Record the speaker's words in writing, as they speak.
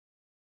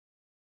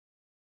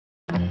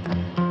Hi,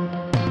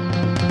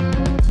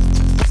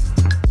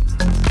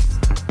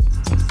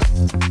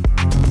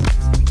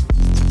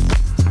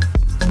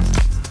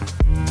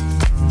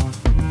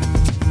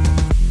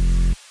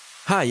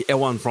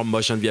 Erwan from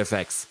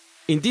MotionVFX.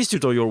 In this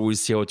tutorial, we'll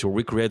see how to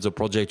recreate the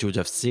project you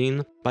just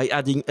seen by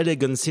adding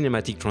elegant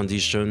cinematic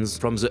transitions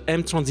from the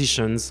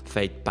mTransition's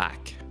Fade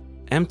pack.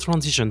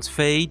 mTransition's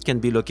Fade can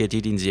be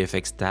located in the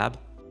Effects tab.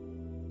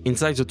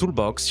 Inside the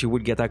toolbox, you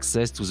will get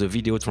access to the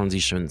video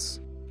transitions.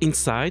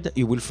 Inside,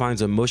 you will find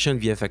the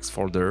MotionVFX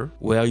folder,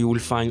 where you will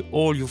find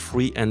all your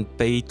free and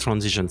paid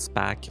transitions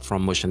pack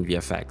from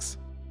MotionVFX.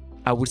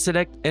 I will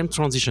select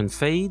mTransition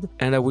Fade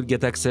and I will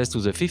get access to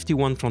the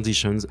 51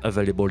 transitions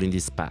available in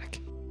this pack.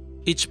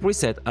 Each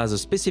preset has a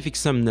specific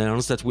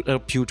thumbnails that will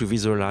help you to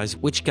visualize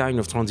which kind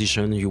of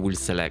transition you will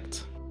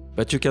select.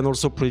 But you can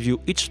also preview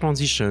each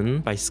transition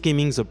by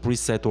skimming the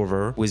preset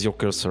over with your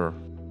cursor.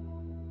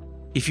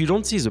 If you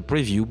don't see the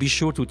preview, be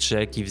sure to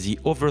check if the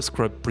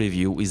Overscrub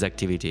preview is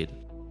activated.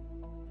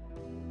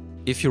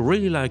 If you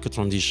really like a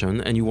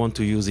transition and you want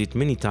to use it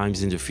many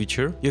times in the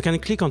future, you can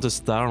click on the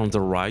star on the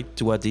right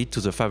to add it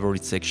to the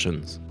favorite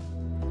sections.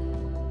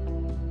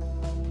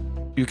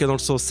 You can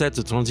also set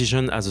the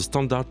transition as a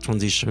standard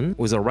transition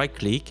with a right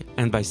click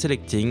and by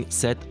selecting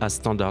Set as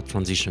Standard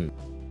Transition.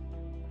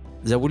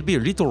 There will be a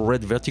little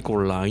red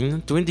vertical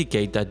line to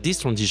indicate that this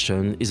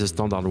transition is a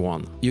standard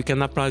one. You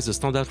can apply the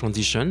standard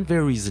transition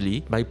very easily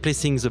by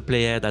placing the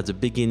playhead at the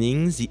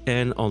beginning, the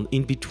end or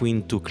in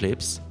between two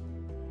clips,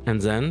 and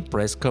then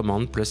press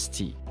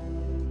Command+T.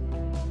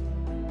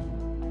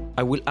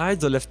 I will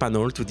hide the left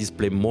panel to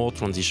display more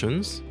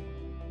transitions.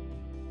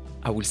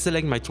 I will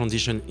select my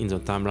transition in the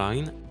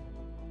timeline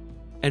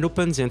and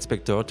open the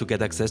inspector to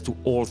get access to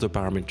all the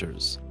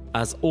parameters,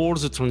 as all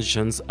the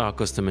transitions are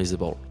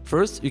customizable.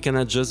 First, you can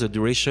adjust the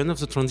duration of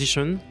the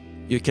transition.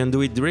 You can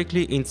do it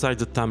directly inside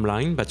the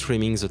timeline by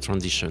trimming the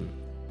transition.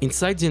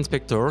 Inside the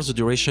inspector, the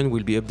duration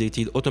will be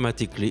updated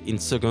automatically in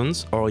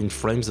seconds or in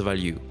frames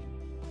value.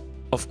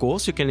 Of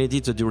course, you can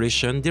edit the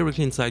duration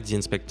directly inside the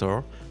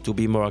inspector to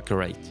be more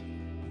accurate.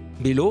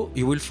 Below,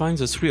 you will find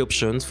the three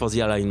options for the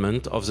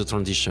alignment of the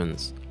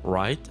transitions: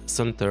 right,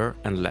 center,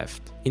 and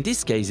left. In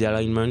this case, the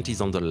alignment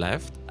is on the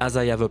left, as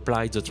I have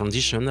applied the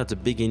transition at the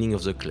beginning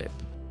of the clip.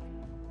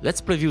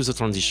 Let's preview the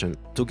transition.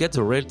 To get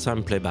the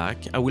real-time playback,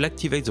 I will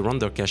activate the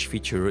render cache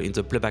feature in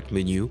the playback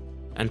menu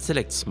and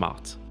select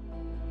Smart.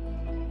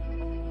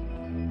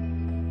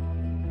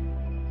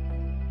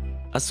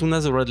 As soon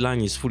as the red line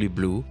is fully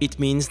blue, it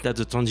means that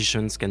the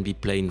transitions can be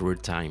played in real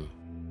time.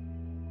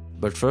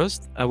 But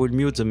first, I will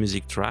mute the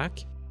music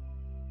track.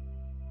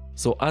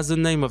 So as the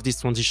name of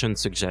this transition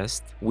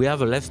suggests, we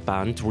have a left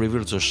pan to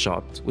reveal the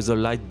shot with a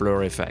light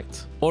blur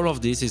effect. All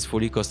of this is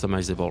fully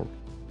customizable.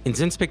 In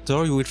the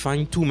inspector, you will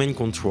find two main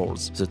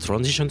controls, the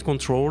transition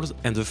controls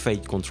and the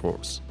fade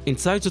controls.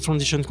 Inside the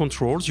transition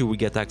controls, you will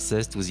get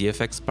access to the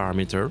FX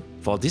parameter.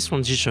 For this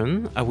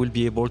transition, I will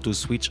be able to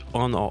switch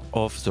on or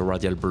off the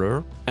radial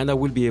blur, and I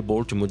will be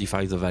able to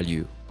modify the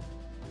value.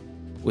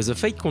 With the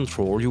fade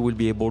control, you will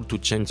be able to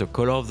change the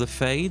color of the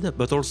fade,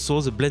 but also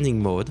the blending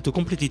mode to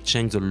completely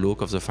change the look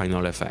of the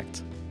final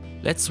effect.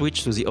 Let's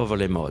switch to the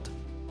overlay mode.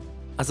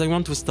 As I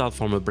want to start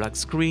from a black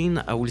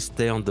screen, I will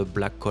stay on the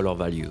black color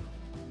value.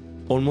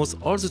 Almost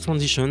all the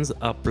transitions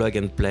are plug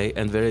and play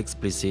and very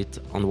explicit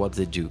on what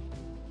they do.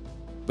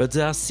 But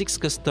there are 6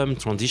 custom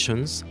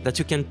transitions that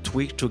you can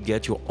tweak to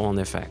get your own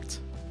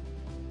effect.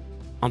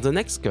 On the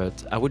next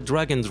cut, I will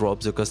drag and drop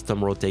the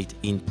custom rotate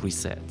in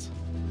preset.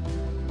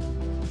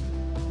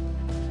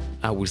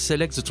 I will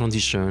select the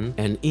transition,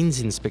 and in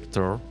the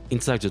inspector,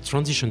 inside the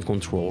transition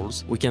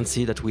controls, we can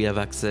see that we have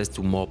access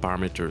to more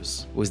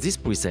parameters. With this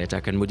preset, I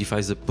can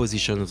modify the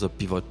position of the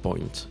pivot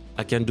point.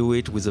 I can do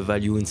it with a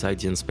value inside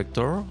the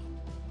inspector,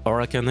 or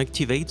I can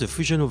activate the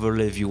Fusion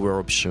Overlay Viewer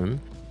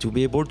option to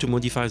be able to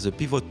modify the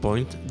pivot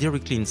point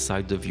directly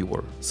inside the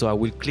viewer. So I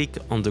will click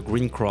on the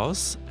green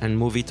cross and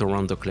move it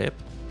around the clip.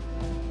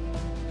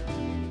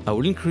 I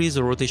will increase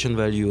the rotation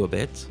value a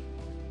bit,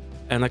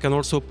 and I can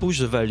also push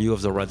the value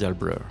of the radial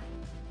blur.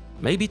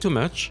 Maybe too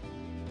much?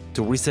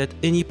 To reset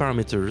any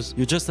parameters,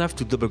 you just have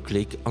to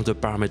double-click on the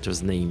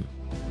parameter's name.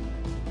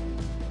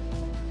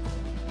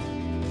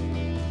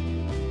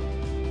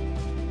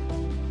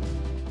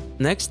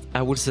 Next,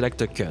 I will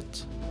select a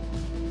cut.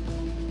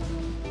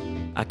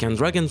 I can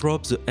drag and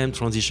drop the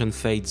mTransition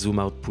Fade Zoom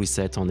Out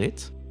preset on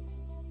it,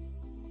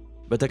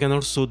 but I can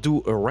also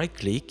do a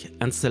right-click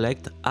and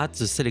select Add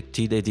the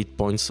selected edit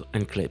points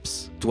and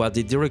clips to add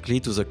it directly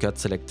to the cut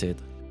selected.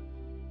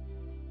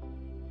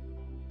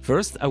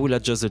 First, I will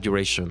adjust the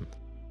duration.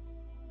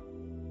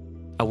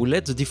 I will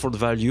let the default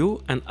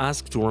value and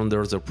ask to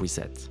render the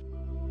preset.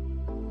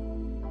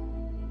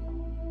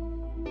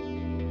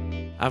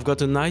 I've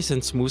got a nice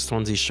and smooth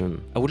transition.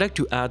 I would like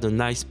to add a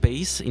nice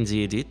pace in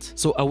the edit,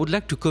 so I would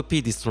like to copy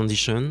this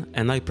transition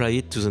and apply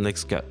it to the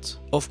next cut.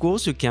 Of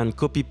course, you can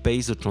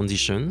copy-paste the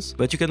transitions,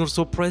 but you can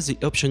also press the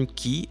Option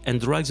key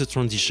and drag the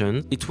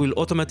transition. It will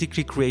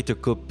automatically create a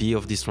copy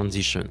of this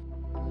transition.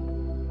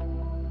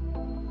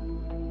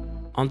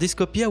 On this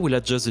copy, I will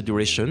adjust the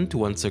duration to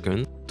 1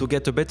 second to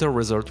get a better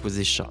result with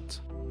this shot.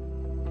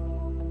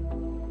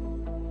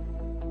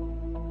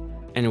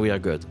 And we are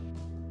good.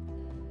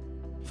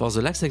 For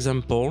the last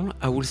example,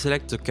 I will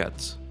select the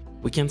cut.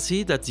 We can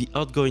see that the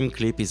outgoing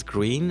clip is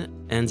green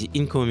and the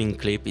incoming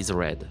clip is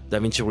red.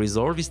 DaVinci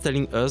Resolve is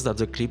telling us that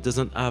the clip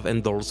doesn't have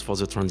handles for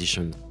the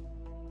transition.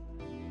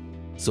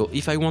 So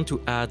if I want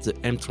to add the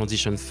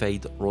mTransition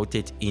Fade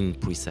Rotate In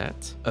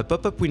preset, a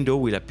pop-up window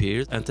will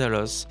appear and tell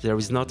us there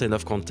is not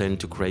enough content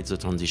to create the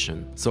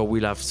transition. So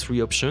we'll have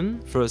 3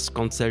 options. First,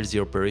 cancel the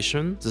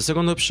operation. The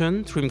second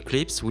option, trim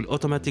clips, will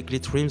automatically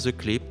trim the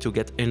clip to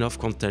get enough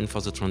content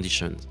for the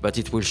transition, but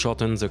it will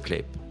shorten the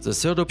clip. The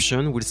third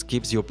option will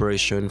skip the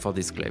operation for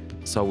this clip.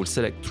 So I will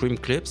select trim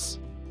clips.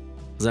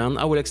 Then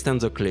I will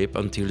extend the clip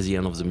until the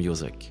end of the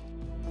music.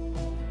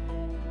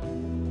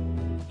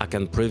 I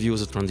can preview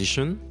the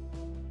transition.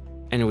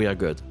 And we are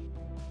good.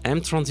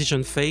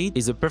 mTransition Fade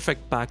is a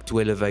perfect pack to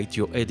elevate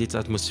your edit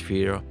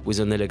atmosphere with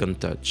an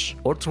elegant touch.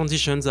 All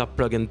transitions are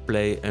plug and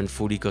play and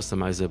fully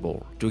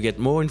customizable. To get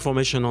more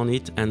information on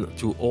it and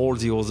to all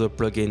the other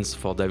plugins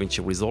for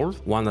DaVinci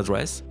Resolve, one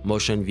address,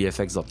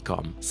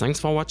 MotionVFX.com. Thanks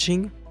for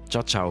watching.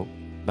 Ciao ciao.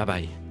 Bye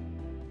bye.